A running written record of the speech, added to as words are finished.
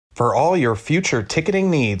For all your future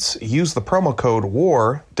ticketing needs, use the promo code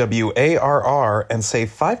WARR, WARR, and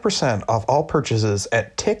save 5% off all purchases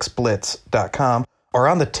at TixBlitz.com or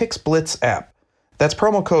on the TixBlitz app. That's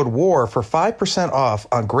promo code WARR for 5% off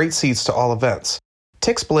on great seats to all events.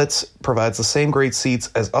 TixBlitz provides the same great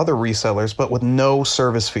seats as other resellers, but with no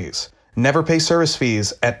service fees. Never pay service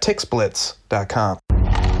fees at TixBlitz.com.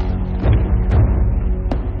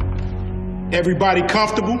 Everybody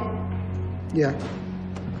comfortable? Yeah.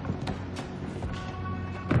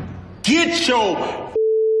 Get your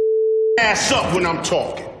ass up when I'm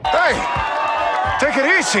talking. Hey, take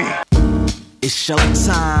it easy. It's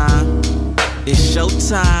showtime. It's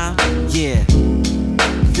showtime. Yeah.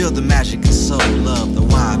 Feel the magic and soul of the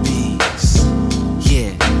YBs.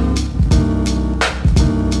 Yeah.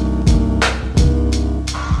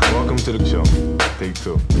 Welcome to the show. Take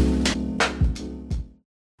two.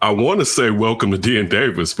 I want to say welcome to Dean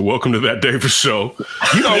Davis, but welcome to That Davis Show.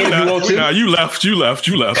 You left.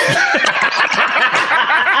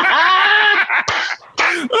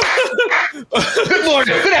 Good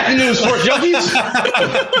morning. Good afternoon, sports junkies.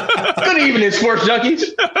 Good evening, sports junkies.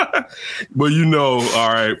 But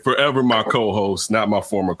all right, forever my co-host, not my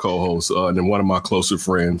former co-host, and then one of my closer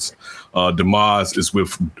friends, Demaz is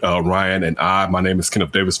with Ryan and I. My name is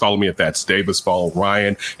Kenneth Davis. Follow me at That's Davis. Follow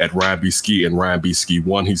Ryan at Ryan B. Ski and Ryan B. Ski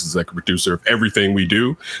 1. He's the executive producer of everything we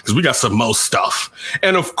do because we got some most stuff.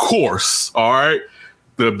 And of course, all right,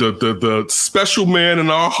 the special man in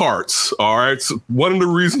our hearts, all right? So one of the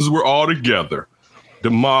reasons we're all together,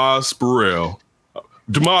 Demaz Burrell.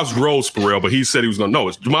 Demaz Rose Burrell, but he said he was going to know.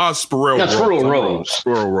 It's Demaz Burrell. That's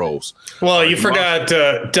Burrell Rose. Well, you forgot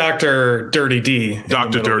Dr. Dirty D.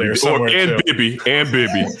 Dr. Dirty D. And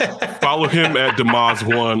Bibby. Follow him at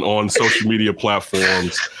Demaz1 on social media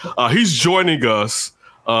platforms. He's joining us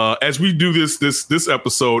as we do this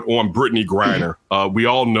episode on Brittney Griner. We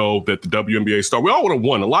all know that the WNBA star, we all would have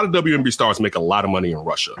won. A lot of WNBA stars make a lot of money in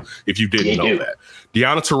Russia, if you didn't know that.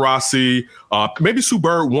 Diana Taurasi, maybe Sue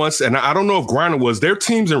Bird once, and I don't know if Griner was. Their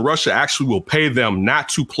teams in Russia actually will pay them not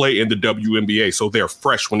to play in the WNBA, so they're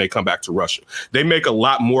fresh when they come back to Russia. They make a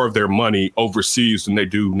lot more of their money overseas than they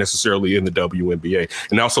do necessarily in the WNBA.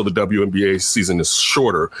 And also the WNBA season is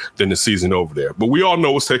shorter than the season over there. But we all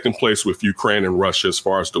know what's taking place with Ukraine and Russia as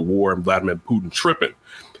far as the war and Vladimir Putin tripping.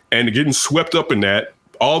 And getting swept up in that,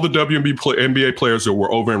 all the WNBA players that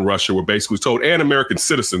were over in Russia were basically told, and American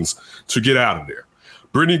citizens, to get out of there.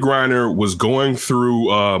 Brittney Griner was going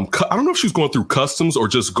through, I don't know if she was going through customs or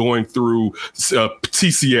just going through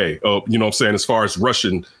TCA, you know what I'm saying, as far as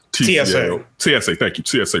Russian TSA, thank you,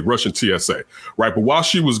 TSA, Russian TSA, right? But while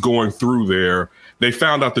she was going through there, they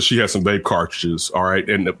found out that she had some vape cartridges, all right?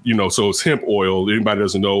 And, so it's hemp oil. Anybody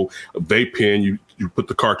doesn't know, a vape pen, you put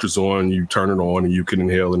the cartridge on, you turn it on, and you can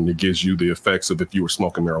inhale, and it gives you the effects of if you were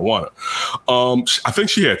smoking marijuana. I think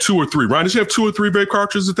she had 2 or 3. Ryan, did she have 2 or 3 vape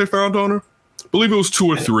cartridges that they found on her? I believe it was 2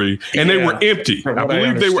 or 3, and they were empty. I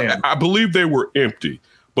believe they were empty.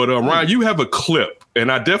 But Ryan, you have a clip, and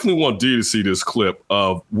I definitely want Dee to see this clip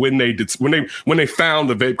of when they found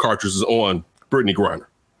the vape cartridges on Brittney Griner.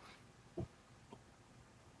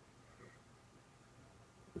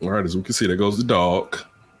 All right, as we can see, there goes the dog.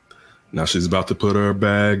 Now she's about to put her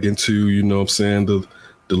bag into, the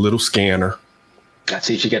little scanner. I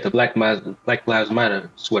see she got the Black Lives Matter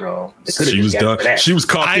sweater on. She was done. She was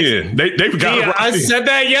caught in. They got it right. I said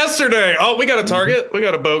that yesterday. Oh, we got a target. We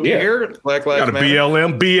got a bogey here. Black Lives Matter. Got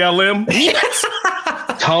a BLM. Yes.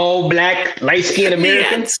 Tall, black, light-skinned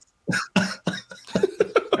Americans. Yes.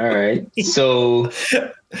 All right. So,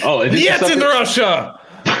 yes, in Russia.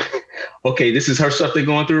 Okay, this is her stuff they're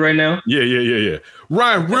going through right now? Yeah.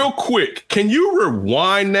 Ryan, real quick, can you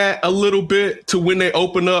rewind that a little bit to when they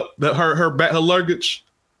open up her luggage?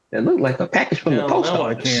 It looked like a package from the post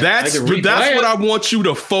office. That's what I want you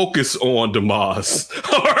to focus on, Demaz.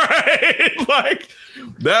 All right?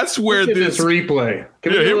 That's where this replay.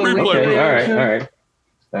 Hit replay. Okay.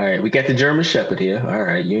 All right. We got the German Shepherd here. All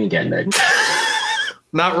right, you ain't got nothing.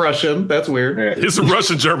 Not Russian. That's weird. It's a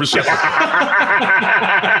Russian German Shepherd.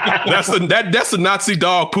 That's the Nazi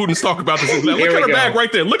dog Putin's talking about. This. Look at her bag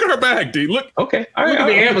right there. Look at her bag, D. Look. Okay. Look at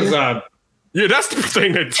the Amazon. Yeah, that's the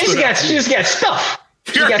thing. She just got stuff.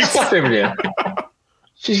 She got stuff over there.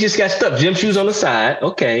 She's just got stuff. Gym shoes on the side.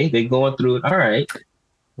 Okay, they going through it. All right.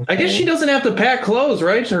 Okay. I guess she doesn't have to pack clothes,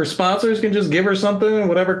 right? Her sponsors can just give her something in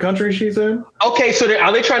whatever country she's in. Okay, so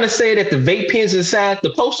are they trying to say that the vape pens inside the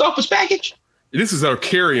post office package? This is her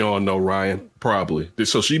carry-on, though, Ryan, probably.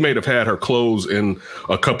 So she may have had her clothes in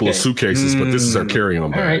a couple of suitcases, but this is her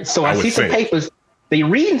carry-on bag. All right, so I see some papers. They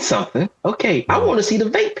reading something. Okay, I want to see the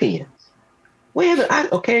vape pens.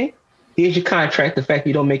 Okay. Here's your contract. The fact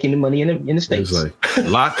you don't make any money in the States. It's like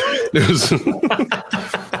lot.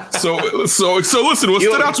 So listen. What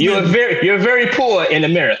stood out to me? You're very poor in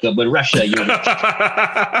America, but Russia, you're rich.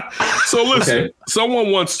 So listen. Okay.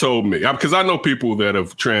 Someone once told me, because I know people that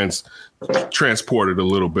have transported a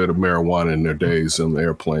little bit of marijuana in their days on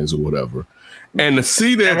airplanes or whatever, and to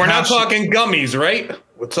see that. And we're not talking gummies, right?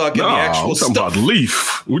 We're talking the actual stuff. We're talking about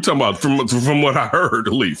leaf. We're talking about from what I heard,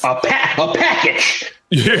 a leaf. A package.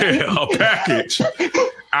 Yeah, a package.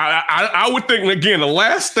 I would think, again, the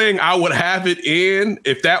last thing I would have it in,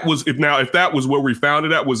 if that was where we found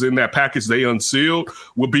it at, was in that package they unsealed,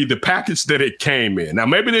 would be the package that it came in. Now,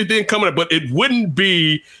 maybe they didn't come in, but it wouldn't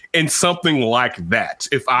be in something like that.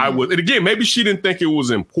 If I was, and again, maybe she didn't think it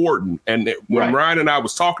was important. And when Ryan and I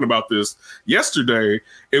was talking about this yesterday,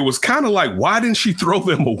 it was kind of like, why didn't she throw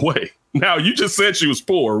them away? Now, you just said she was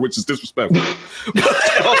poor, which is disrespectful.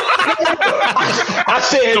 I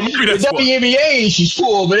said so the WNBA, she's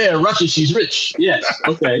poor over there. In Russia, she's rich. Yes.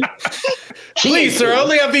 Okay. Please, sir, I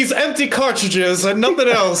only have these empty cartridges and nothing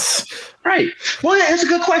else. Right. Well, that's a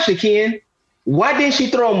good question, Ken. Why didn't she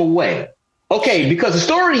throw them away? Okay, because the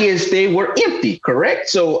story is they were empty, correct?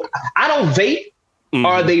 So I don't vape. Mm-hmm.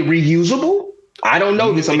 Are they reusable? I don't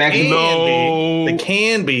know this. I'm actually They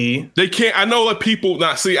can be. They can't. I know that people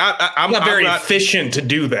not see. I'm not very efficient to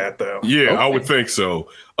do that, though. Yeah, okay. I would think so.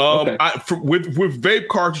 With vape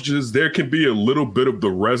cartridges, there can be a little bit of the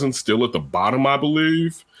resin still at the bottom, I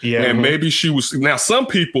believe. Yeah, and maybe she was. Now, some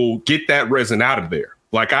people get that resin out of there.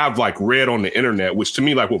 Like I've read on the internet, which to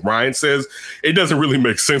me, like what Ryan says, it doesn't really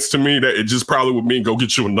make sense to me that it just probably would mean go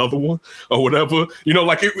get you another one or whatever. You know,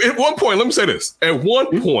 like at one point, let me say this. At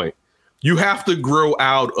one point, you have to grow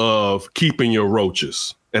out of keeping your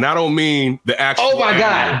roaches. And I don't mean the actual. Oh my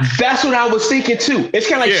God. That's what I was thinking too. It's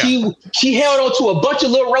kind of like she held on to a bunch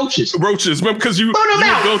of little roaches. Remember, because you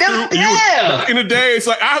go through in the day, it's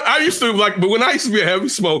like I used to but when I used to be a heavy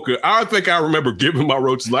smoker, I think I remember giving my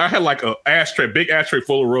roaches. Like I had like a big ashtray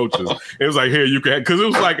full of roaches. It was like, here, you can, because it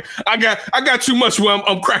was like I got too much when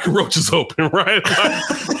I'm cracking roaches open, right?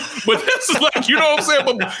 But this is like, you know what I'm saying?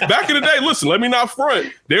 But back in the day, listen, let me not front.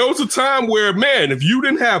 There was a time where, man, if you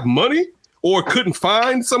didn't have money or couldn't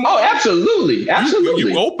find someone. Oh, absolutely.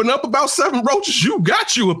 You open up about 7 roaches, you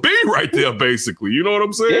got you a bee right there, basically. You know what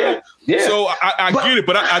I'm saying? Yeah. So I get it,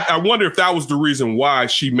 but I wonder if that was the reason why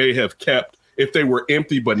she may have kept, if they were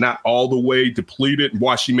empty but not all the way depleted,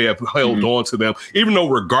 why she may have held on to them. Even though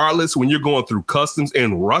regardless, when you're going through customs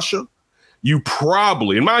in Russia, you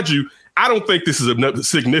probably, and mind you, I don't think this is a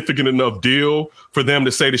significant enough deal for them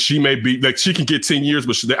to say that she may be, like, she can get 10 years,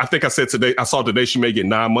 but I think I said today, I saw today she may get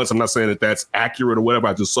 9 months. I'm not saying that that's accurate or whatever.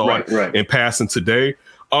 I just saw it in passing today.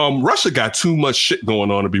 Russia got too much shit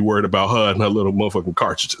going on to be worried about her and her little motherfucking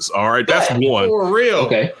cartridges. All right. That's one. For real.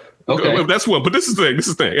 Okay. That's one. But this is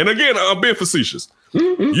the thing. And again, I'm being facetious.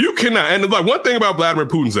 Mm-hmm. You cannot, and like one thing about Vladimir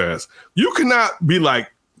Putin's ass, you cannot be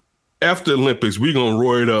like, after the Olympics, we're going to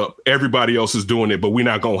roar it up. Everybody else is doing it, but we're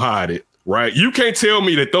not going to hide it. Right? You can't tell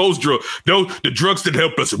me that the drugs that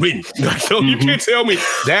helped us win. You can't tell me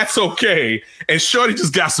that's okay. And Shorty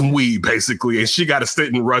just got some weed, basically, and she got to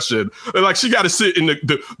sit in Russia. Like she got to sit in the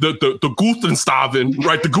Gutenstaven,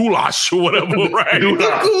 right? The goulash or whatever, right?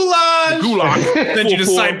 The goulash. Send you to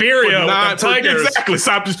Siberia with the tigers.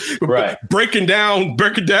 Exactly. Breaking down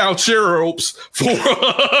cherubs for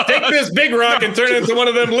take this big rock and turn it into one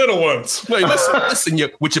of them little ones. Wait, listen,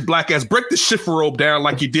 with your black ass, break the shifter rope down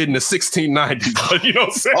like you did in the 1690s. You know what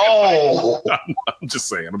I'm saying? Oh, I'm just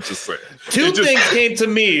saying. Two things came to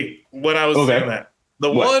me when I was saying that.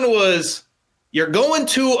 The one was, you're going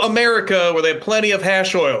to America where they have plenty of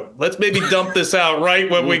hash oil. Let's maybe dump this out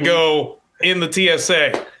right when we go in the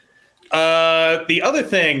TSA. The other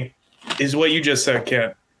thing is what you just said,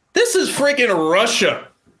 Ken. This is freaking Russia.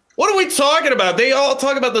 What are we talking about? They all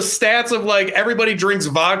talk about the stats of like everybody drinks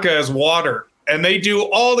vodka as water. And they do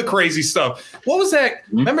all the crazy stuff. What was that?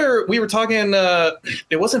 Remember, we were talking.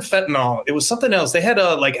 It wasn't fentanyl. It was something else. They had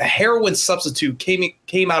a heroin substitute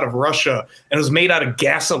came out of Russia, and it was made out of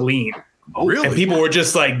gasoline. Oh, really? And people were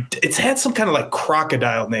just like, it's had some kind of like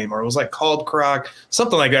crocodile name, or it was like called Croc,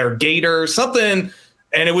 something like that, or Gator, something.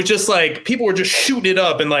 And it was just like people were just shooting it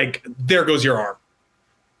up, and like, there goes your arm,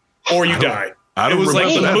 or you die. It was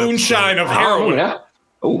like the moonshine of heroin.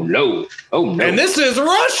 Oh no! And this is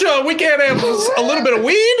Russia. We can't have a little bit of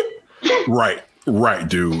weed. Right,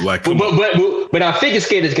 dude. Like, but our figure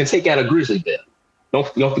skaters can take out a grizzly bear. Don't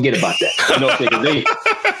forget about that. You know,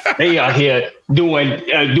 they are here doing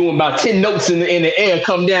about 10 notes in the air,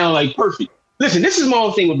 come down like perfect. Listen, this is my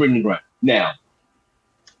own thing with Brittany Griner. Now,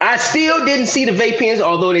 I still didn't see the vape pens,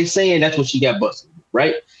 although they're saying that's what she got busted,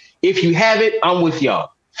 right? If you have it, I'm with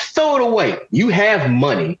y'all. Throw it away. You have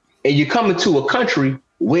money, and you come into a country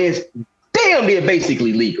where it's damn near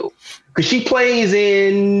basically legal. Because she plays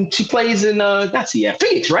in not Seattle,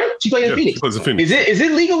 Phoenix, right? She plays in Phoenix. She plays in Phoenix. Is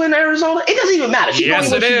it legal in Arizona? It doesn't even matter.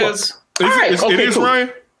 Yes, it is. It is,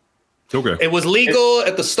 Ryan? Okay. It was legal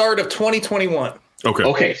at the start of 2021.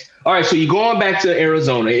 Okay. All right. So you're going back to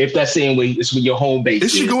Arizona, if that's saying it's your home base.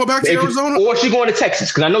 Is she going back to Arizona? Or is she going to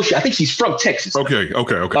Texas? Because I think she's from Texas. Okay.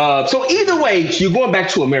 So either way, you're going back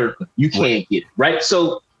to America. You can't get it, right?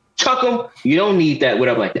 So chuck them. You don't need that,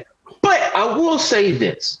 whatever like that. But I will say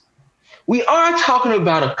this. We are talking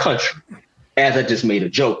about a country, as I just made a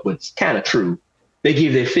joke, but it's kind of true. They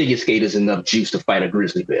give their figure skaters enough juice to fight a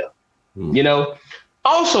grizzly bear. You know?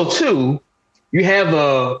 Also, too, you have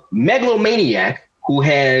a megalomaniac who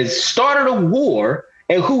has started a war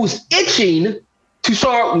and who's itching to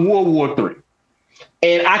start World War III.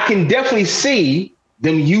 And I can definitely see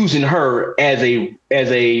them using her as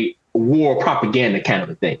a war propaganda kind of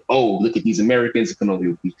a thing. Oh, look at these Americans that can only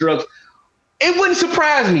with these drugs. It wouldn't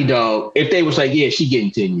surprise me, dog, if they was like, yeah, she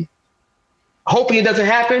getting 10 years. Hoping it doesn't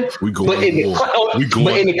happen. We going to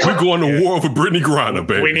war over Brittany Griner,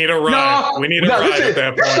 baby. We need a ride. At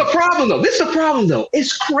that point. This is the problem, though.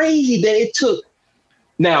 It's crazy that it took.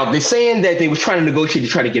 Now, they're saying that they were trying to negotiate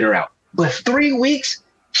to try to get her out. But 3 weeks,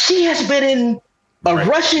 she has been in a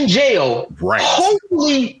Russian jail. Right.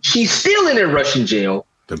 Hopefully, she's still in a Russian jail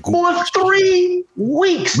for 3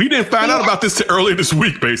 weeks. We didn't find out about this till earlier this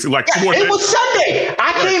week, basically. It was Sunday.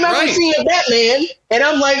 I came out and seen Batman, and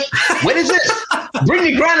I'm like, what is this?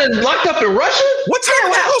 Brittany Griner locked up in Russia? What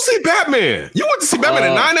time did you go see Batman? You went to see Batman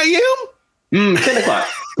at 9 a.m.? 10 o'clock.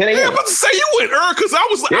 10 a.m. Yeah, I'm about to say you went early because I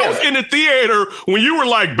was in the theater when you were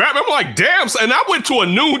like Batman. I'm like, damn, and I went to a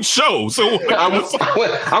noon show. So I went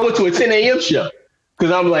to a 10 a.m. show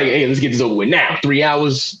because I'm like, hey, let's get this over with now. 3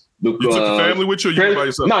 hours. You took the family with you or you by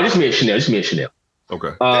yourself? No, just me and Chanel.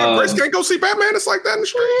 Okay. Damn, Grace can't go see Batman. It's like that in the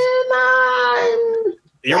streets.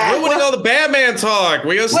 You're ruining all the Batman talk.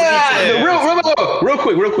 We got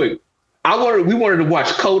real quick. We wanted to watch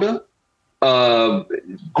Coda.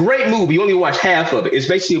 Great movie. You only watch half of it. It's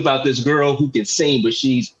basically about this girl who can sing, but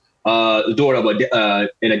she's the daughter of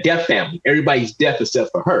in a deaf family. Everybody's deaf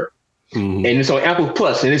except for her. Mm-hmm. And it's on Apple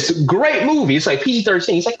Plus, and it's a great movie. It's like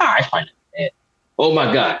PG-13. It's like, all right, fine. Oh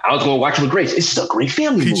my God, I was going to watch it with Grace. It's a great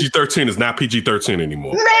family movie. PG-13 is not PG-13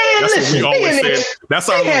 anymore. Man, that's listen, what we always said. That's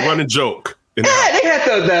our running joke. They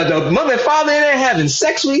had the mother and father in there having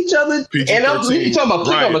sex with each other. PG-13, and I'm talking about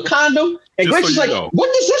putting on a condom. And Grace is like,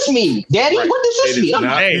 what does this mean, Daddy? Right. What does this mean?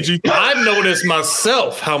 I've noticed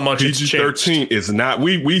myself how much PG-13 is not.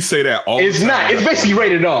 We say that all the time. It's not. It's basically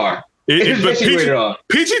rated R.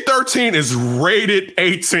 PG-13 is rated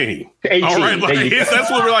 18. All right, that's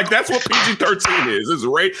what we're like. That's what PG-13 is. It's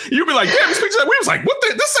rated. You'd be like, damn, we was like, what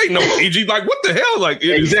the? This ain't no PG. Like, what the hell? Like,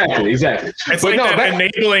 exactly. It's like that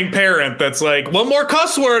enabling parent that's like, one more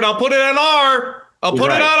cuss word, I'll put it in R. I'll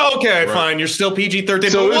put it on. Okay, fine. You're still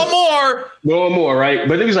PG-13. So but one more, right?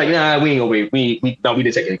 But it was like, nah, we ain't gonna wait. We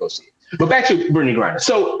didn't take it to go see it. But back to Brittany Griner.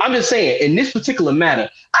 So I'm just saying, in this particular matter,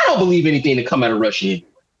 I don't believe anything to come out of Russia anyway.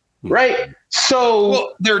 Right.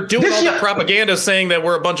 So they're doing all the propaganda saying that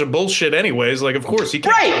we're a bunch of bullshit anyways. Like, of course, you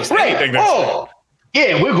can't trust anything.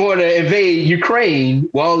 Yeah, we're going to invade Ukraine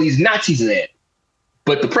while all these Nazis are there.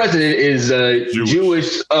 But the president is a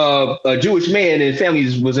Jewish man and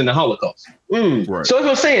family was in the Holocaust. Right. So as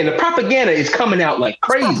I'm saying, the propaganda is coming out like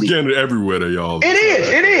crazy. Propaganda everywhere, y'all. It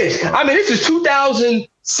is. I mean, this is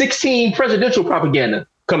 2016 presidential propaganda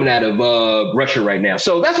coming out of Russia right now.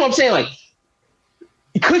 So that's what I'm saying. Like,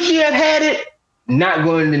 could she have had it? Not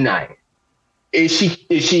going to deny it. Is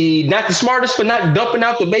she not the smartest for not dumping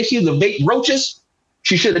out the bait roaches?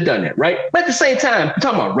 She should have done that, right? But at the same time, I'm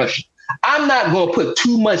talking about Russia. I'm not going to put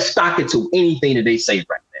too much stock into anything that they say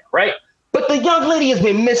right now, right? But the young lady has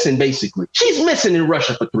been missing, basically. She's missing in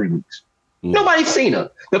Russia for 3 weeks. Nobody's seen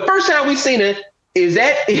her. The first time we've seen her is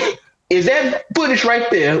that footage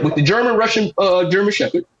right there with the German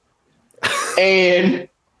Shepherd.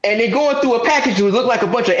 And they're going through a package that would look like a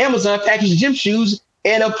bunch of Amazon packaged gym shoes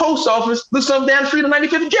and a post office with something down the street on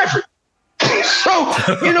 95th and Jeffrey. So,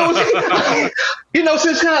 so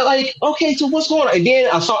it's kind of like, okay, so what's going on? Again,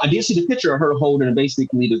 I did see the picture of her holding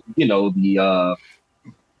basically the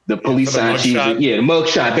police sign. The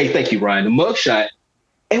mugshot. Hey, thank you, Ryan. The mugshot.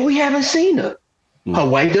 And we haven't seen her. Her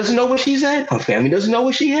wife doesn't know where she's at. Her family doesn't know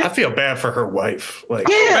where she is. I feel bad for her wife. Like,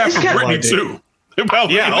 bad for Brittany too. For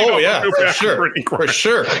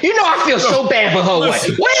sure. I feel so bad for her wife.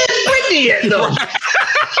 Where's Brittany at though?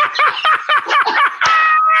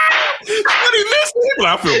 What he missed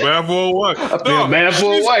I feel bad for a wife. I feel bad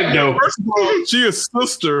for a wife, though. First of all, she is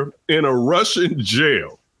sister in a Russian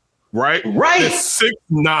jail, right? Right. That's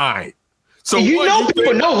 6'9". So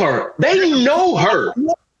people know her. They know her.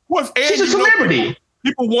 She's a celebrity.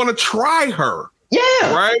 People want to try her.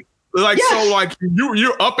 Yeah. Right? Like, so like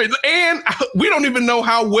you're up and we don't even know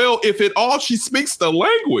how well, if at all, she speaks the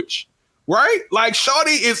language. Right? Like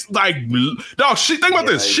Shawty is like, dog, think about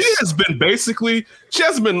this. She's been basically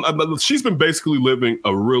living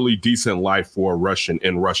a really decent life for a Russian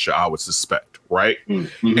in Russia, I would suspect. Right?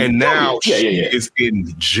 Mm-hmm. And now she is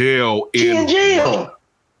in jail. In jail.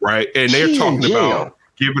 Right? And they're talking about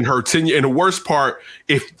giving her 10 years. And the worst part,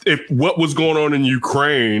 if what was going on in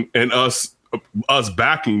Ukraine and us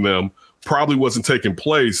backing them probably wasn't taking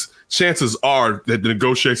place, chances are that the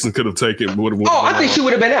negotiations could have taken. I think she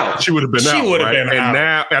would have been out. She would have been out. She would have been out. And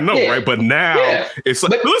now, I know, right? But now it's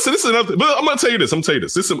like, listen, this is another. But I'm gonna tell you this.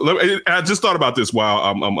 I just thought about this while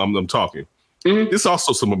I'm talking. Mm-hmm. It's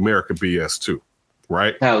also some American BS too,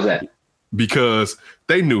 right? How's that? Because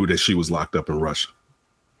they knew that she was locked up in Russia.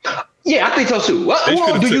 Yeah, I think so too.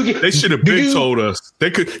 They should have been told us. They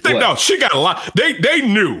could. No, she got a lot. They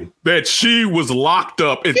knew that she was locked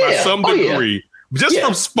up by some degree, just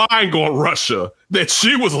from spying on Russia. That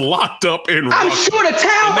she was locked up in Russia. I'm sure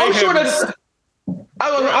the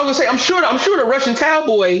the Russian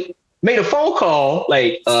cowboy made a phone call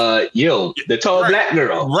like, yo, the tall black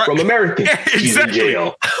girl from America, she's in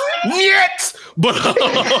jail. Yet, but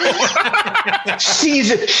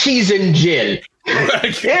she's in jail.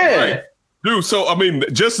 Right. Yeah. Right. Dude, so I mean,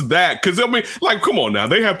 just that, because I mean, like, come on now,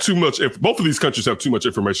 they have too much. If both of these countries have too much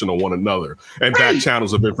information on one another and back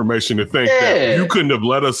channels of information to think that you couldn't have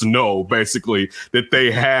let us know, basically, that they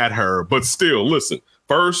had her. But still, listen,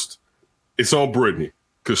 first, it's on Brittany,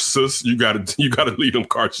 because sis, you gotta leave them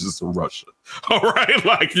cartridges in Russia. All right,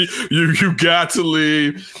 like you got to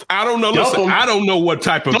leave. I don't know. Listen, I don't know what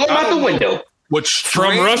type of. Throw them out the window. What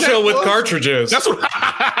from Russia with cartridges? That's what. I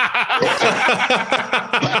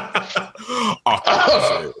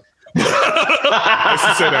used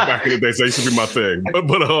to say that back in the day. So that used to be my thing.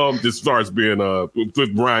 But as far as being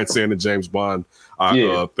with Brian saying the James Bond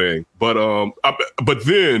thing. But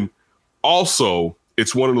then also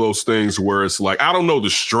it's one of those things where it's like, I don't know the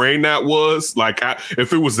strain that was like,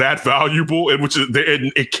 if it was that valuable,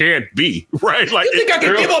 it can't be, right? Like, you think I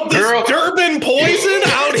could give up this Durban poison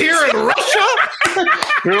out here in Russia?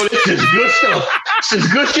 Girl, this is good stuff. This is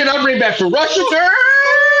good shit I bring back from Russia, girl.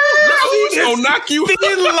 I'll knock you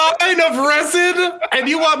thin line of resin, and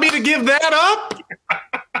you want me to give that up?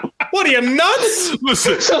 What are you, nuts?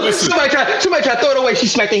 Listen. Somebody try to throw it away. She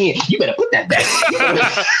smacked her hand. You better put that back.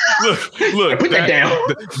 Look. Put that down.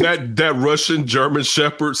 That Russian German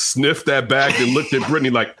Shepherd sniffed that bag and looked at Brittany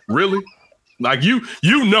like, really? Like you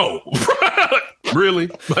know. Really?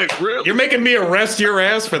 Like, really? You're making me arrest your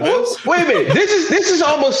ass for this? Wait a minute. This is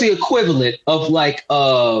almost the equivalent of like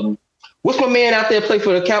what's my man out there play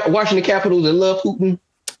for the Washington Capitals that love Putin?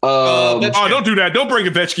 Don't do that. Don't bring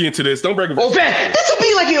Ovechkin into this. Don't bring Ovechkin. This would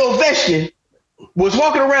be like if Ovechkin was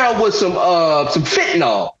walking around with some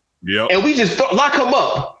fentanyl. Yeah. And we just lock him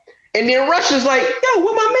up. And then Russia's like, yo,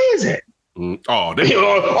 where my man's at?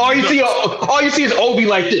 All you see is Obi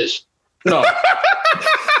like this. No.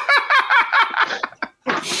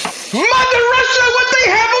 Mother Russia, what they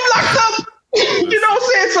have him locked up? You know what I'm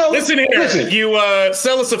saying? So listen, you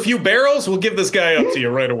sell us a few barrels, we'll give this guy up to you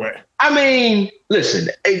right away. I mean, listen,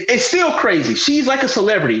 it's still crazy. She's like a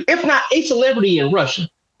celebrity, if not a celebrity in Russia,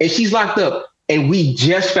 and she's locked up. And we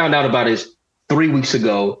just found out about it 3 weeks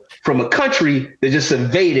ago from a country that just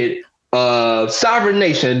invaded a sovereign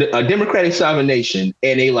nation, a democratic sovereign nation,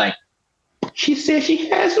 and they like, she said she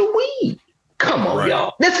has a weed. Come on,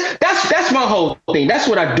 y'all. That's my whole thing. That's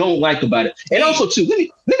what I don't like about it. And also, too, let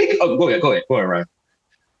me. Oh, go ahead, Ryan.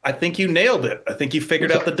 I think you nailed it. I think you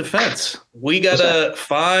figured out the defense. We gotta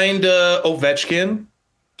find Ovechkin,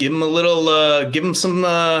 give him some,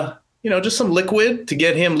 just some liquid to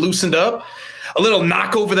get him loosened up. A little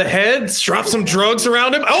knock over the head, drop some drugs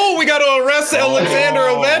around him. Oh, we got to arrest Alexander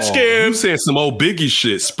Ovechkin. You saying some old Biggie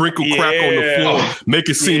shit. Sprinkle crack on the floor. Make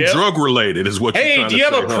it seem drug related is what you're trying to say. Hey, do you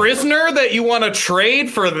have a prisoner that you want to trade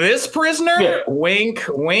for this prisoner? Yeah. Wink,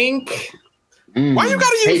 wink. Why you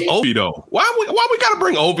gotta use Ovi though? Why we gotta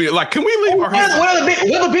bring Ovi? Like, can we leave our hands? What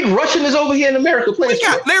a big Russian is over here in America playing.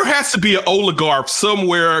 There has to be an oligarch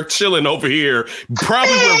somewhere chilling over here.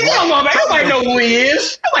 Probably nobody know who he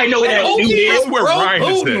is. Nobody know who that dude is. Where Ryan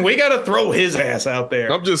is at. We gotta throw his ass out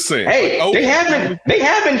there. I'm just saying. Hey, they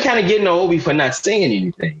have been kind of getting on Ovi for not saying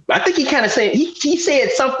anything. I think he kind of saying he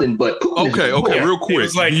said something, but Putin okay, real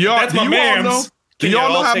quick. Like, that's my man's. Do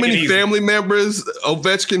y'all know how many family members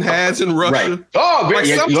Ovechkin has in Russia? Right. Oh, great.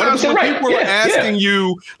 Like sometimes when people are asking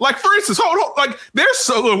you, like for instance, hold on, like there's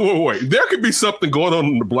wait, there could be something going on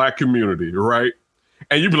in the black community, right?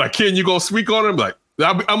 And you'd be like, Ken, you gonna speak on it? I'm like,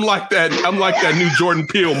 I'm like that new Jordan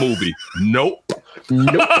Peele movie. Nope. All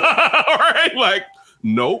right, like.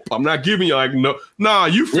 Nope, I'm not giving you like no. Nah,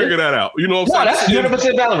 you figure that out. You know what I'm saying? That's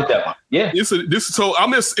 100% valid with that one. Yeah. So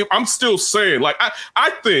I'm still saying like I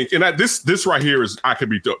think, and this right here is I could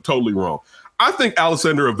be totally wrong. I think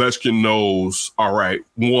Alexander Ovechkin knows. All right,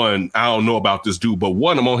 one, I don't know about this dude, but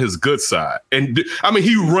one, I'm on his good side, and I mean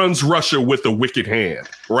he runs Russia with a wicked hand,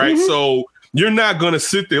 right? Mm-hmm. So you're not gonna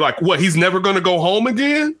sit there like what? He's never gonna go home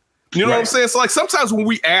again. You know what I'm saying? So like sometimes when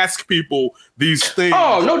we ask people these things,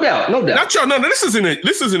 oh, no doubt. Not y'all. No, this isn't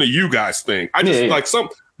a you guys thing. I just like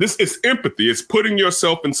this is empathy. It's putting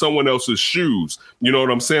yourself in someone else's shoes. You know what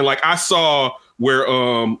I'm saying? Like I saw where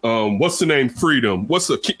what's the name? Freedom. What's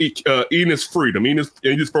the Enos Freedom?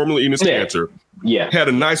 Enos formerly Enos Cantor. Yeah, had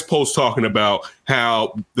a nice post talking about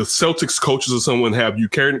how the Celtics coaches or someone have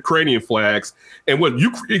Ukrainian flags, and what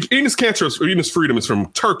Enos Cantor or Enos Freedom is from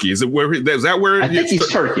Turkey. Is that where I think he's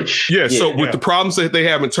Turkish? Yeah. So with the problems that they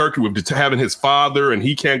have in Turkey with having his father, and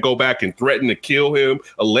he can't go back and threaten to kill him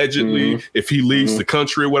allegedly if he leaves the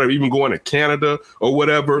country or whatever, even going to Canada or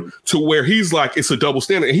whatever, to where he's like it's a double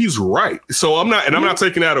standard, and he's right. So I'm not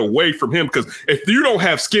taking that away from him because if you don't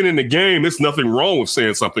have skin in the game, there's nothing wrong with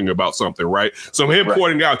saying something about something, right? So him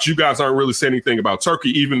pointing out you guys aren't really saying anything about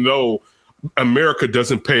Turkey, even though America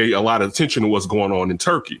doesn't pay a lot of attention to what's going on in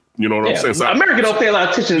Turkey. You know what I'm saying? So America don't pay a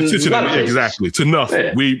lot of attention exactly to nothing.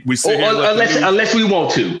 Yeah. We sit here unless we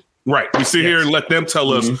want to. Right. We sit here and let them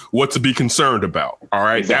tell us what to be concerned about. All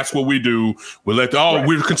right. Exactly. That's what we do. We let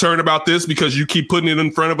we're concerned about this because you keep putting it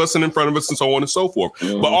in front of us and so on and so forth.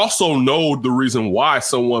 But also know the reason why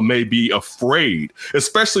someone may be afraid,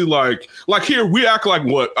 especially like here we act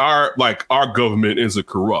like our government isn't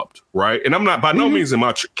corrupt. Right. And I'm not by no means am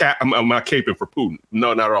I caping for Putin.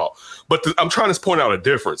 No, not at all. But I'm trying to point out a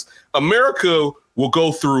difference. America will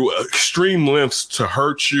go through extreme lengths to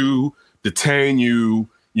hurt you, detain you,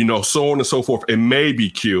 so on and so forth, and maybe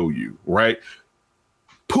kill you, right?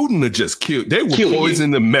 Putin would just kill. They will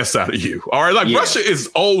poison the mess out of you. All right, Russia is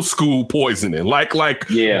old school poisoning, like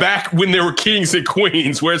back when there were kings and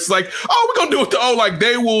queens, where it's like, oh, we're gonna do it.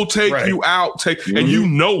 They will take you out, and you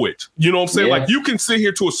know it. You know what I'm saying? Like you can sit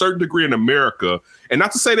here to a certain degree in America, and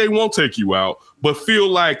not to say they won't take you out, but feel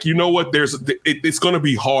like, you know what, it's going to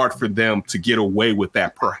be hard for them to get away with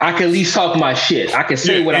that. Perhaps. I can at least talk my shit. I can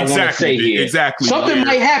say what I want to say here. Exactly. Something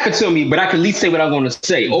might happen to me, but I can at least say what I want to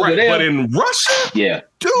say. Over there. But in Russia,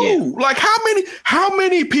 dude, like how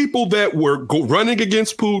many people that were running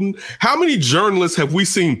against Putin, how many journalists have we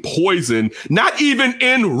seen poisoned, not even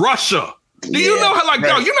in Russia? Do you know how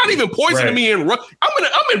dog, you're not even poisoning me in Russia.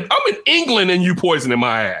 I'm in England and you poisoning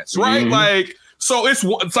my ass, right? So it's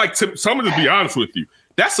like to be honest with you,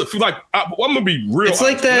 that's I'm gonna be real. It's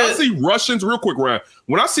like that. When I see Russians, real quick, Ryan.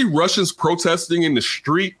 When I see Russians protesting in the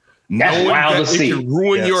street, knowing that it can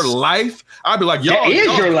ruin your life, I'd be like, y'all,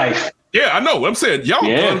 your life. Yeah, I know. I'm saying y'all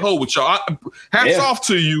gun ho with y'all. Hats off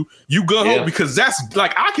to you. You gun ho because that's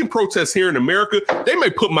like I can protest here in America. They may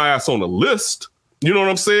put my ass on a list. You know what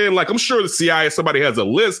I'm saying? Like I'm sure the CIA somebody has a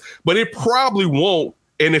list, but it probably won't.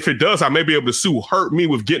 And if it does, I may be able to hurt me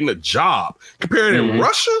with getting a job. Compared to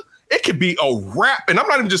Russia, it could be a wrap. And I'm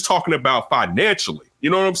not even just talking about financially.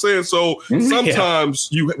 You know what I'm saying? So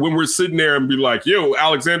sometimes when we're sitting there and be like, yo,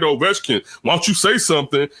 Alexander Ovechkin, why don't you say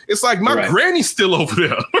something? It's like my granny's still over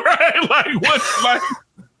there. Right? Like what? Like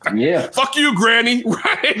fuck you, granny.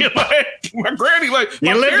 Right? Like my granny,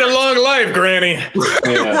 you lived a long life, granny.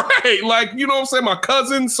 Right. Like, you know what I'm saying? My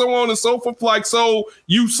cousin, so on and so forth. Like, so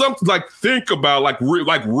you think about like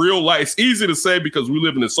real life. It's easy to say because we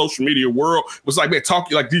live in a social media world. It's like, man,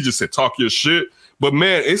 like DJ said, talk your shit. But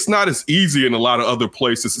man, it's not as easy in a lot of other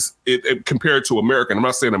places compared to America. And I'm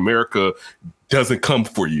not saying America doesn't come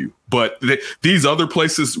for you, but these other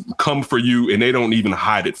places come for you and they don't even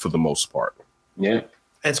hide it for the most part. Yeah.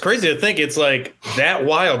 It's crazy to think it's like that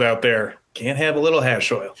wild out there. Can't have a little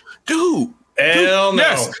hash oil. Dude. Hell no.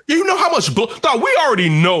 Yes. You know how much we already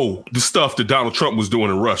know the stuff that Donald Trump was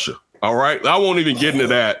doing in Russia. All right. I won't even get into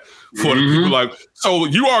that for the people so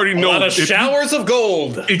you already know. A lot of showers of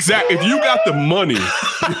gold. Exactly. If you got the money,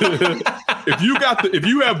 if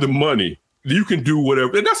you have the money, you can do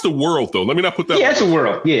whatever. And that's the world, though. Let me not put that. Yeah, that's the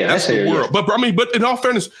world. Yeah, that's the world. Yeah. But in all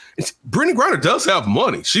fairness, Brittany Griner does have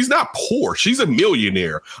money. She's not poor. She's a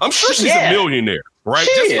millionaire. I'm sure she's a millionaire, right?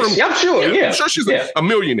 I'm sure. I'm sure she's a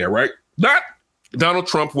millionaire, right? Not Donald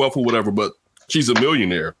Trump wealth or whatever, but she's a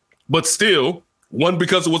millionaire. But still, One,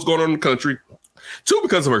 because of what's going on in the country. Two,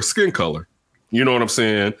 because of her skin color. You know what I'm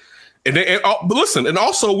saying? But listen, and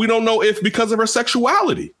also we don't know if because of her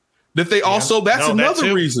sexuality that they also that's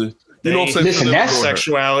another reason. You know what I'm saying? Listen, that's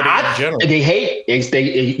sexuality in general. They hate.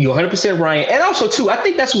 You're 100% right. And also, too, I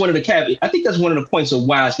think that's one of the caveats. I think that's one of the points of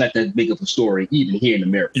why it's not that big of a story, even here in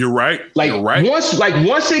America. You're right. You're right. Once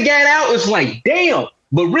it got out, it's like, damn.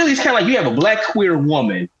 But really, it's kind of like you have a black queer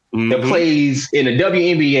woman that plays in the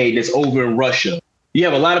WNBA that's over in Russia. You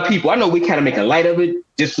have a lot of people. I know we kind of make a light of it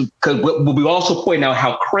just because, but we also point out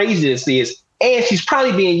how crazy this is. And she's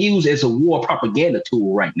probably being used as a war propaganda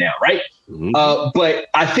tool right now, right? But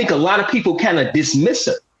I think a lot of people kind of dismiss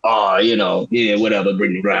her. Oh, whatever,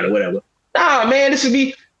 Brittany Griner, whatever. Nah, man, this would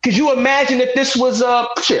be. Could you imagine if this was I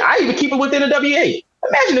even keep it within the WA.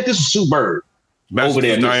 Imagine if this was Sue Bird over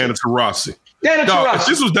there. Diana Taurasi. If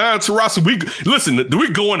this was Diana Taurasi, we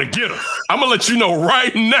going to get her. I'm gonna let you know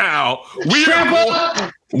right now.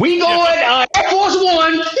 We going Air Force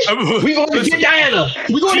One. We going to get Diana.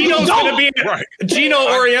 We going Gino's going to be Gino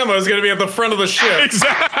Auriemma is going to be at the front of the ship.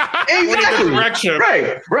 Exactly. Direction.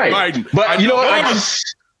 Right. Biden. But you know what?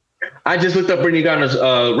 I just looked up Brittany Griner's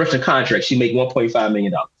Russian contract. She make $1.5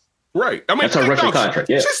 million. Right. I mean, that's her Russian contract.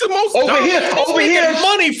 Yeah. She's the most over here,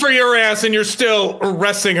 money for your ass, and you're still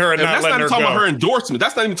arresting her and not letting her go. That's not talking about her endorsement.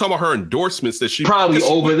 That's not even talking about her endorsements that she probably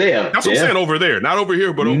over there. That's what I'm saying, over there, not over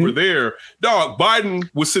here, but over there. Dog, Biden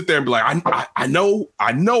would sit there and be like, I know,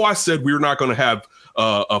 I said we were not going to have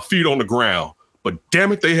a feet on the ground, but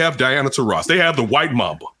damn it, they have Diana Taurasi. They have the white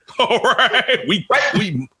mamba. All right,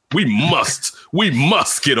 we must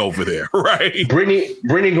get over there, right? Brittany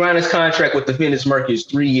Griner's contract with the Phoenix Mercury is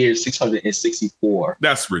 3 years, $664.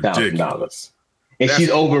 That's ridiculous. And she's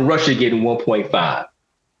over in Russia getting 1.5.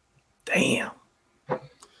 Damn.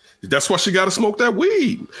 That's why she got to smoke that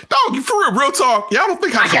weed. Dog, you for real talk. Y'all don't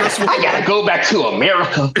think I gotta go back to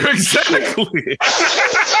America. Exactly.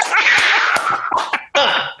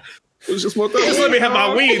 Just let me have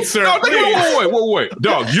my weed, sir. No, wait.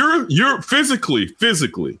 Dog, you're physically,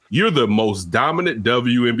 you're the most dominant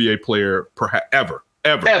WNBA player ever.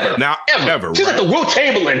 Now, ever. She's like the Will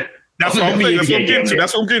Chamberlain. That's what I'm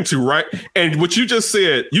getting to, right? And what you just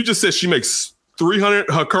said she makes 300.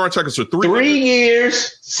 Her current check is for 3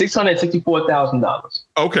 years, $664,000.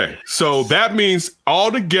 Okay, so that means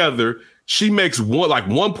altogether she makes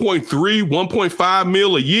 1.3, 1.5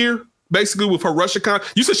 mil a year. Basically, with her Russia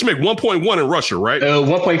you said she make 1.1 in Russia, right?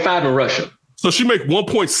 1.5 in Russia. So she make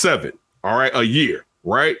 1.7, all right, a year,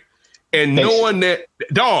 right? And knowing that,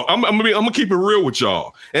 dog, I'm gonna keep it real with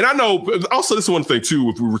y'all. And I know also this is one thing too.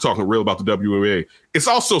 If we were talking real about the WNBA, it's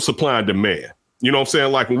also supply and demand. You know what I'm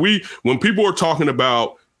saying? Like when people are talking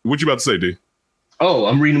about what you about to say, D? Oh,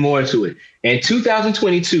 I'm reading more into it. In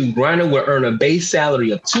 2022, Griner will earn a base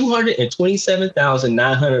salary of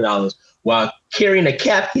 $227,900 while carrying a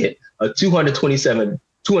cap hit of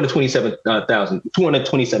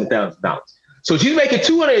 $227,000. So she's making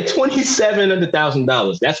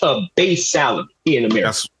 $227,000. That's her base salary here in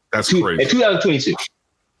America. That's crazy. In 2022.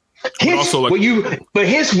 Here's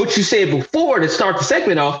what you said before to start the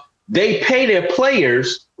segment off. They pay their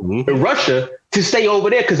players in Russia to stay over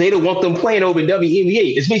there because they don't want them playing over in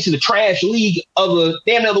WNBA. It's basically the trash league of the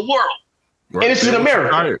damn other world. Right. And it's in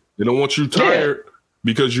America. They don't want you tired.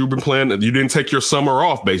 Because you've been playing, you didn't take your summer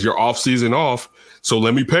off, your off season off. So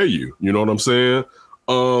let me pay you. You know what I'm saying?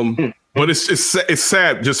 But it's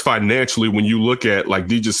sad just financially when you look at, like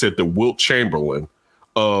D just said, the Wilt Chamberlain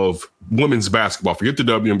of women's basketball. Forget the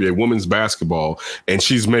WNBA, women's basketball, and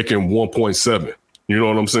she's making 1.7. You know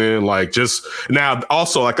what I'm saying? Like just now,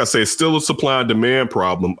 also, like I say, it's still a supply and demand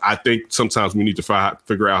problem. I think sometimes we need to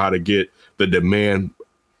figure out how to get the demand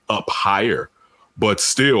up higher. But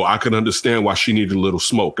still, I can understand why she needed a little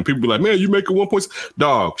smoke. And people be like, man, you make a 1.6.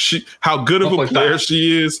 Dog, how good of a player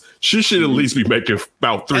she is, she should at least be making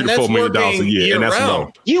about $3 to $4 million a year. And that's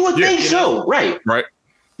low. You would think so, right? Right.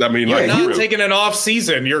 I mean, you're not taking an off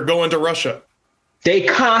season. You're going to Russia. They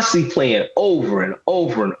constantly playing over and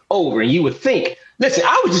over and over. And you would think, listen,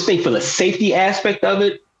 I would just think for the safety aspect of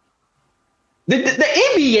it, the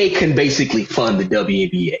NBA can basically fund the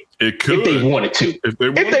WNBA. It could. If they wanted to. If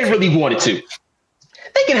they really wanted to.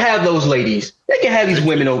 They can have those ladies. They can have these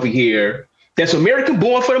women over here that's American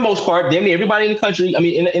born for the most part. Damn near everybody in the country,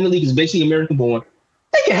 in the league is basically American born.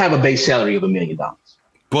 They can have a base salary of $1 million.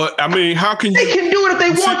 But I mean, how can you? They can do it if they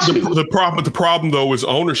want to. The problem though is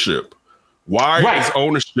ownership. Why is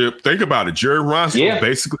ownership? Think about it. Jerry Reinsdorf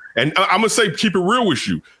basically, and I'm gonna say, keep it real with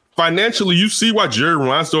you. Financially, you see why Jerry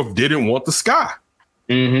Reinsdorf didn't want the Sky,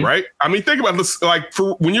 right? I mean, think about this. Like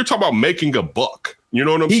when you're talking about making a buck. You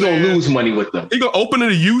know what I'm saying? He gonna lose money with them. He gonna open the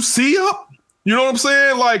UC up. You know what I'm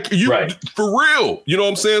saying? Like for real. You know what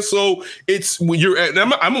I'm saying? So it's when you're at,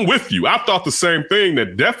 I'm with you. I thought the same thing,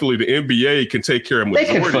 that definitely the NBA can take care of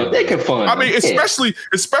majority. They can fund. I mean,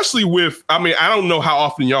 especially with, I mean, I don't know how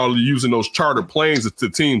often y'all are using those charter planes if the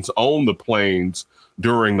teams own the planes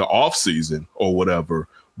during the off season or whatever.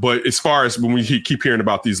 But as far as when we keep hearing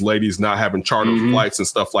about these ladies not having charter flights and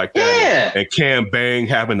stuff like that, and Cam Bang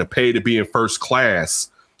having to pay to be in first class,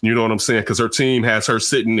 you know what I'm saying? Because her team has her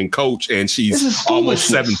sitting in coach, and she's almost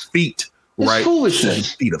 7 feet, right? 7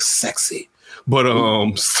 feet of sexy. But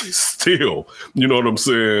still, you know what I'm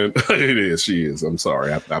saying? It is. She is. I'm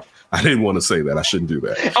sorry. I didn't want to say that. I shouldn't do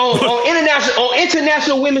that. On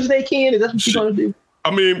International Women's Day, Ken, is that what you're going to do? I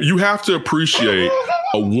mean, you have to appreciate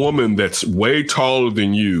a woman that's way taller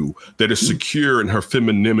than you, that is secure in her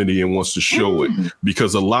femininity and wants to show it,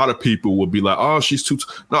 because a lot of people will be like, oh, she's too.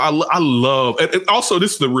 No, I love. And also,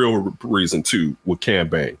 this is the real reason, too, with Cam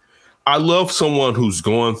Bang. I love someone who's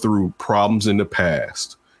gone through problems in the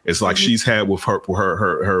past. It's like she's had with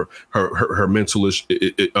her mental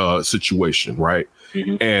situation, right?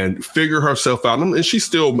 And figure herself out. And she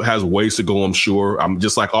still has ways to go, I'm sure. I'm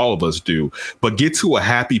just like all of us do. But get to a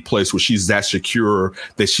happy place where she's that secure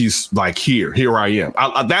that she's like, here I am.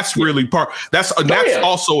 That's really part. That's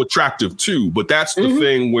also attractive too. But that's the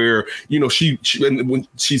thing where, you know, she when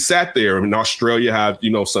she sat there in Australia, have, you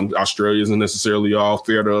know, some Australia isn't necessarily all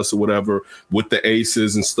fair to us or whatever with the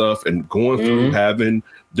aces and stuff, and going through having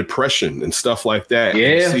depression and stuff like that.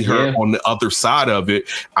 And see her on the other side of it.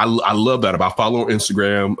 I love that about following her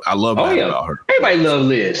Instagram. I love that about her. Everybody love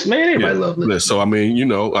Liz, man. Everybody love Liz. So I mean, you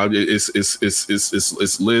know, it's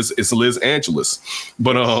Liz Angeles,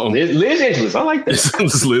 but Liz Angeles. I like that.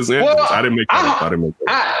 It's Liz Angeles. Well, I didn't make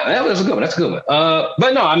that. That was a good one. That's a good one.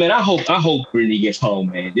 But no, I mean, I hope Brittany gets home,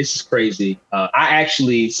 man. This is crazy. I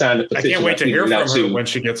actually signed a petition. I can't wait to hear from her when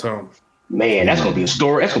she gets home. Man, that's gonna be a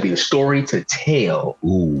story. That's gonna be a story to tell.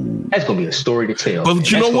 Ooh. That's gonna be a story to tell. But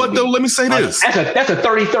you know what though? Let me say this. That's a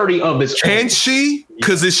 30-30 of this. Can she?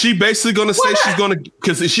 Because is she basically gonna say she's gonna?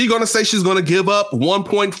 Because is she gonna say she's gonna give up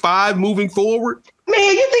 1.5 moving forward? Man,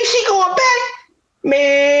 you think she going back?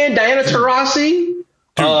 Man, Diana Taurasi.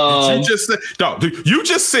 Dude, you just said. Dog, you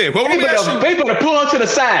just said. Well, they better pull her to the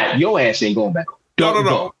side. Your ass ain't going back.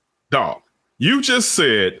 No. Dog. You just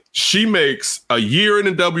said she makes a year in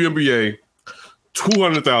the WNBA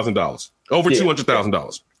 $200,000, over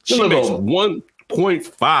 $200,000. She makes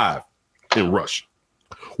 1.5 in Russia.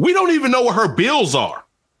 We don't even know what her bills are.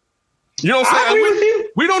 You know what I'm saying?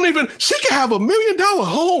 We don't even. She could have $1 million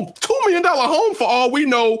home, $2 million home for all we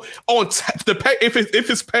know on the pay if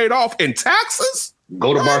it's paid off in taxes.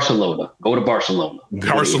 Go to Barcelona.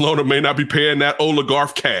 Barcelona may not be paying that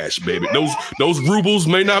oligarch cash, baby. Those rubles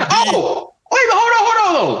may not be. Oh. Wait,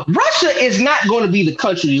 hold on. Russia is not going to be the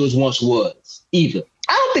country it once was either.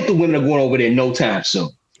 I don't think the women are going over there no time soon.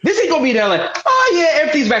 This ain't going to be there like, oh yeah,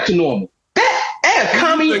 everything's back to normal. That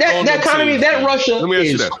Russia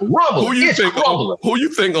is crumbling. Who you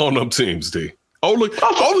think on them teams, D? All them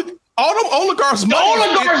oligarchs.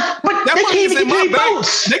 But they can't even get any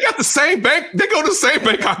votes. They got the same bank. They go to the same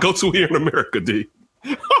bank I go to here in America, D.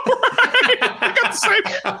 All right. They got the same.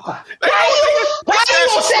 Why you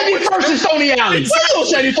on 71st and Stony Island?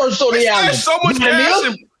 So much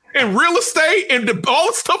cash in real estate and all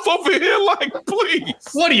the stuff over here. Like, please.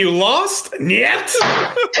 What are you lost? Yet?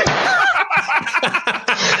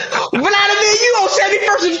 Vladimir, you on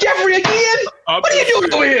 71st and Jeffrey again? What are you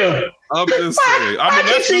doing over here? I'm just saying. I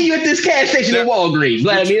can see you at this gas station at Walgreens,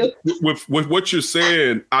 Vladimir. With what you're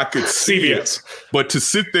saying, I could see it. But to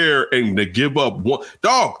sit there and to give up one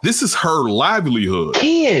dog, this is her livelihood.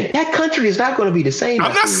 Ken, that country is not going to be the same.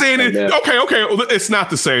 I'm not saying it. Okay. It's not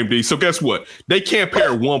the same, D. So guess what? They can't pay her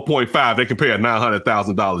 1.5. They can pay her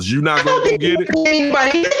 $900,000. You not going to get it?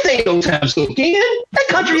 Anybody anything no time soon, Ken. That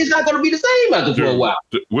country is not going to be the same after for a while.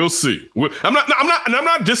 We'll see. I'm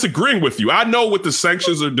not disagreeing with you. I know what the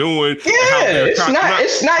sanctions are doing. Yeah,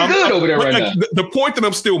 it's not good over there right now. The point that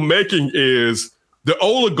I'm still making is the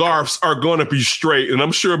oligarchs are going to be straight, and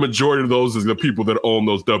I'm sure a majority of those is the people that own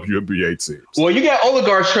those WNBA teams. Well, you got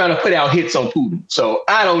oligarchs trying to put out hits on Putin, so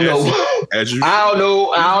I don't know. I don't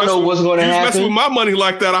know what's going to happen. Messing with my money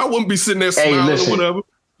like that, I wouldn't be sitting there smiling or whatever.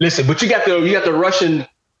 Listen, but you got the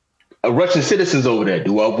Russian citizens over there.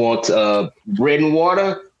 Do I want bread and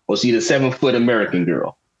water, or see the 7-foot American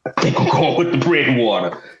girl? I think I'm going with the bread and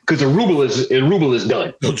water because the ruble is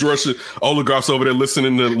done. Those Russian oligarchs over there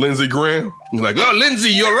listening to Lindsey Graham. You're like, oh, Lindsey,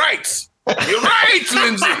 you're right. You're right,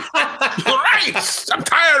 Lindsey. You're right. I'm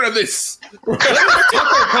tired of this.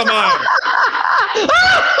 Come on.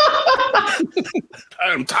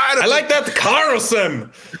 I'm tired of I like that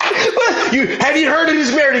Carlson. Have you heard of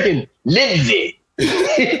this American? Lindsay.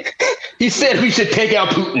 He said we should take out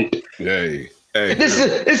Putin. Hey.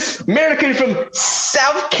 This American from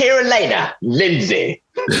South Carolina, Lindsay.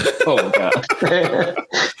 Oh God.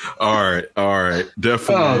 All right.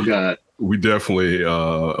 Definitely. Oh God. We definitely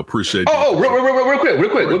appreciate.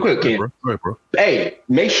 Real quick, Ken. Go ahead, bro. Hey,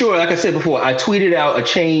 make sure, like I said before, I tweeted out a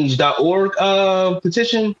change.org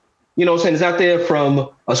petition. You know what I'm saying? It's out there from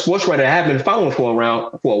a sports writer I have been following for a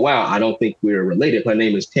while. I don't think we're related. Her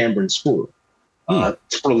name is Tamron Spruill.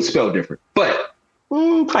 Spruill is spelled different, but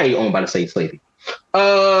probably owned by the same lady.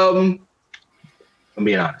 I'm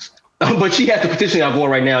being honest. But she has the petition out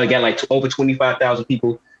going right now. It got like over 25,000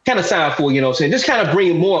 people kind of sign for, you know what I'm saying? Just kind of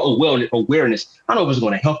bring more awareness. I don't know if it's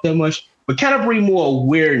going to help that much, but kind of bring more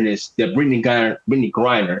awareness that Brittany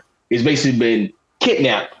Griner has basically been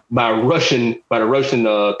kidnapped by the Russian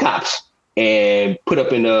cops and put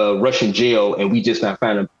up in a Russian jail, and we just not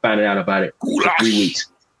finding out about it for 3 weeks.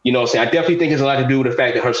 You know what I'm saying? I definitely think it's a lot to do with the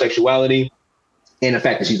fact that her sexuality and the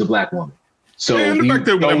fact that she's a black woman. So and the fact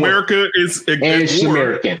that America is she's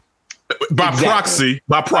American. By proxy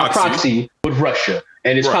with Russia.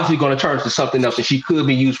 And it's possibly going to turn to something else that she could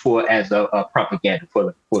be used for as a propaganda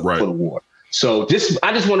for the war. So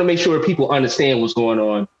I just want to make sure people understand what's going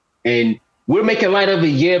on. And we're making light of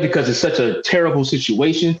it, because it's such a terrible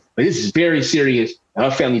situation. But this is very serious. Her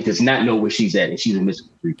family does not know where she's at, and she's missing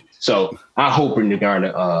 3 weeks. So I hope Brittany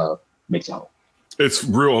Griner makes it home. It's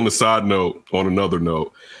real. On another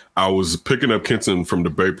note, I was picking up Kenton from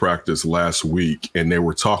debate practice last week, and they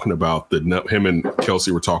were talking about him and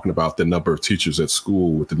Kelsey were talking about the number of teachers at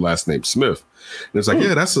school with the last name Smith. And it's like,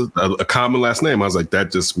 yeah, that's a common last name. I was like,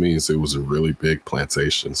 that just means it was a really big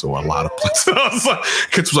plantation. So a lot of places. I was like,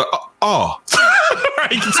 Kenton was like, oh.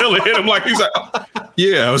 You can tell it hit him like, he's like, oh.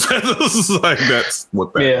 Yeah. I was like, that's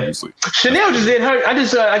what that usually. Chanel just did her.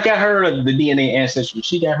 I got her the DNA ancestry.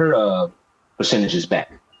 She got her percentages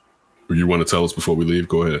back. You want to tell us before we leave?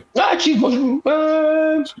 Go ahead.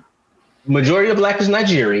 Majority of black is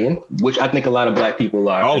Nigerian, which I think a lot of black people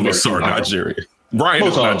are. All of us are Nigerian. Brian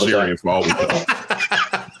is Nigerian for all of us.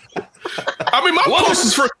 I mean, my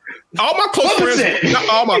closest friends, all my close friends, not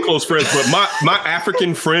all my close friends, but my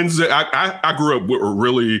African friends that I grew up with were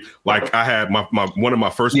really like, I had one of my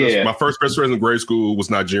first best friends in grade school was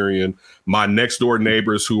Nigerian. My next door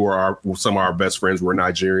neighbors who are some of our best friends were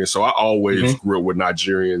Nigerian. So I always grew up with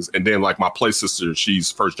Nigerians. And then like my play sister,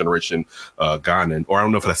 she's first generation Ghanaian, or I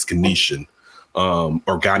don't know if that's Ghanesian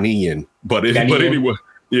or Ghanaian, but anyway.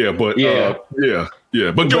 Yeah, but But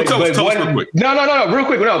tell us real quick. No, real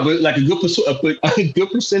quick. No, but like a good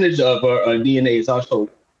percentage of our DNA is also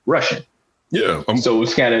Russian. Yeah. So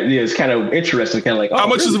it's kind of interesting. Kind of like, how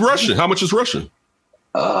much is Russian? How much is Russian?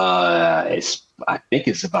 I think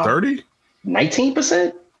it's about 30, 19%,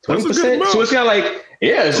 20%. So it's kind of like,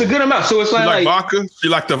 it's a good amount. So it's like vodka. You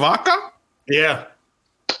like the vodka? Yeah.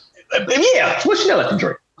 Yeah. What Chanel like to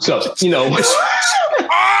drink? So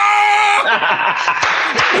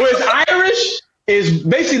whereas Irish is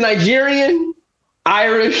basically Nigerian,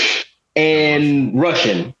 Irish, and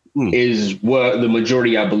Russian is what the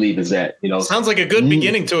majority, I believe, is at. Sounds like a good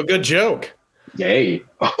beginning to a good joke. Yay.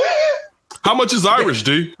 How much is Irish,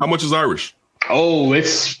 D? How much is Irish? Oh,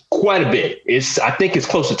 it's quite a bit. I think it's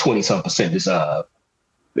close to 20-something%.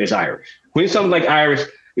 Is Irish. 20-something like Irish.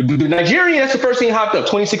 Nigerian, that's the first thing hopped up.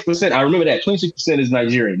 26%. I remember that. 26% is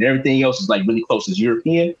Nigerian. Everything else is like really close. It's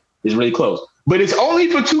European. Is really close. But it's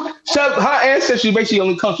only for two. So her ancestry basically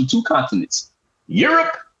only comes from 2 continents: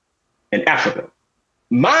 Europe and Africa.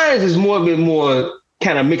 Mine is more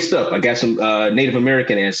kind of mixed up. I got some Native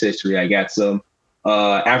American ancestry. I got some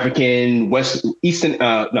African, Eastern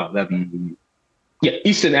African.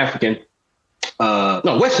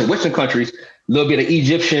 Western countries. A little bit of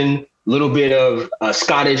Egyptian, a little bit of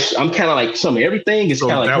Scottish. I'm kind of like some of everything. It's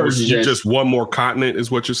kind of like that was just one more continent,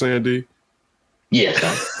 is what you're saying, D? Yeah.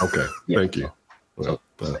 Okay. Thank you. Well,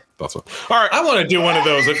 that's all right. I want to do one of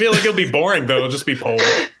those. I feel like it'll be boring though. It'll just be Polish.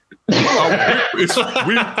 You should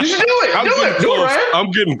do it.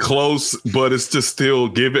 I'm getting close, but it's just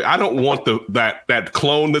still I don't want that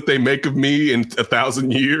clone that they make of me in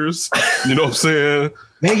 1,000 years. You know what I'm saying?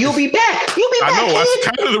 Man, you'll be back. I know. That's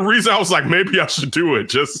kind of the reason I was like, maybe I should do it.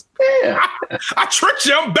 Just I tricked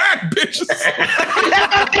you. I'm back, bitches.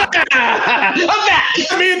 I'm back.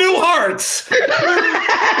 Give me new hearts.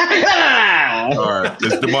 All right.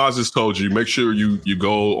 As Demaz has told you, make sure you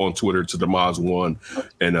go on Twitter to Demaz1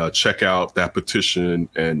 and check out that petition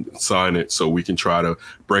and sign it so we can try to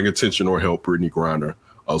bring attention or help Brittany Griner.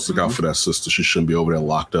 Let's look out for that sister. She shouldn't be over there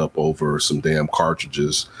locked up over some damn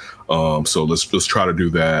cartridges. So let's try to do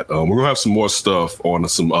that. We're gonna have some more stuff on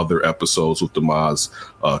some other episodes with Demaz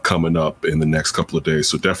coming up in the next couple of days.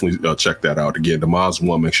 So definitely check that out. Again, Demaz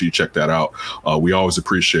 1, make sure you check that out. We always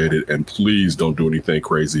appreciate it, and please don't do anything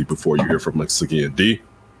crazy before you hear from us again. D,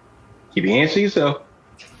 keep your hands to yourself.